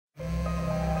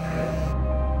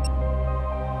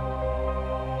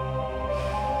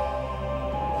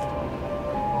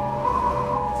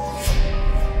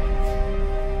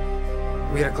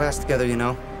class together, you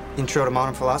know. Intro to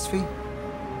modern philosophy.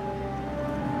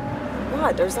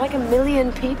 What? There's like 1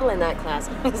 million people in that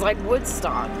class. It's like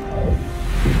Woodstock.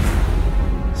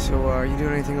 So, are you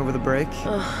doing anything over the break?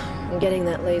 I'm getting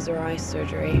that laser eye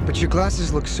surgery. But your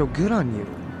glasses look so good on you.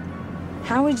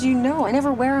 How would you know? I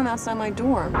never wear them outside my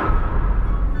dorm.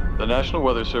 The National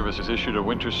Weather Service has issued a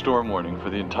winter storm warning for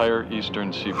the entire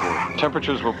eastern seaboard.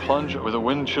 Temperatures will plunge with a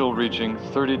wind chill reaching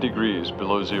 30 degrees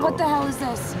below zero. What the hell is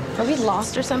this? Are we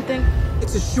lost or something?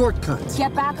 It's a shortcut.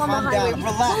 Get back on the highway. Down,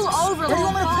 relax. Pull over. Where do you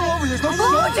want me to pull over? There's no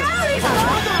Slow down!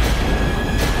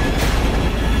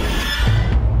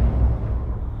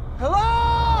 Hello?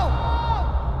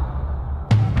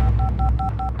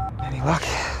 Any luck?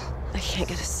 I can't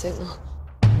get a signal.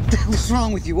 What's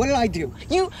wrong with you? What did I do?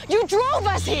 You drove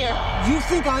us here! You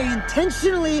think I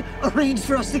intentionally arranged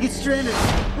for us to get stranded?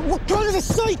 What kind of a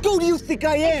psycho do you think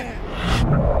I am?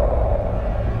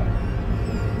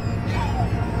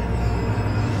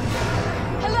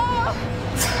 Hello?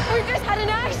 We just had an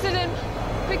accident.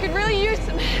 We could really use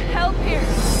some help here.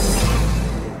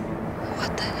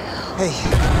 What the hell? Hey.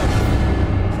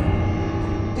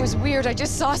 It was weird. I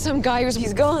just saw some guy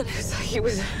he's gone. It's like he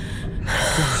was...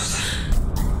 Ghost.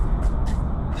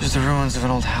 There's the ruins of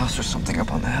an old house or something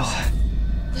up on the hill.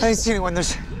 I didn't see anyone.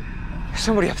 There's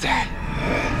somebody up there.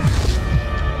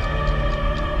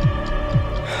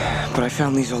 But I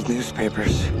found these old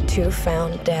newspapers. 2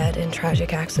 found dead in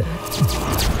tragic accident.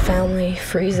 Family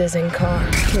freezes in car.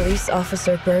 Police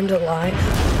officer burned alive.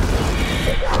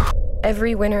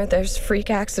 Every winter, there's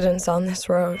freak accidents on this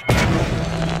road.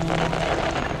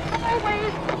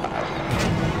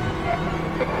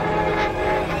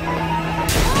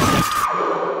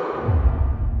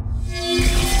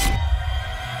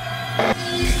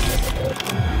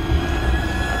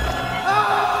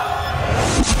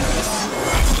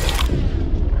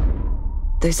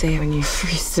 They say when you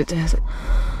freeze to death,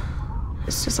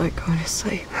 it's just like going to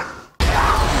sleep.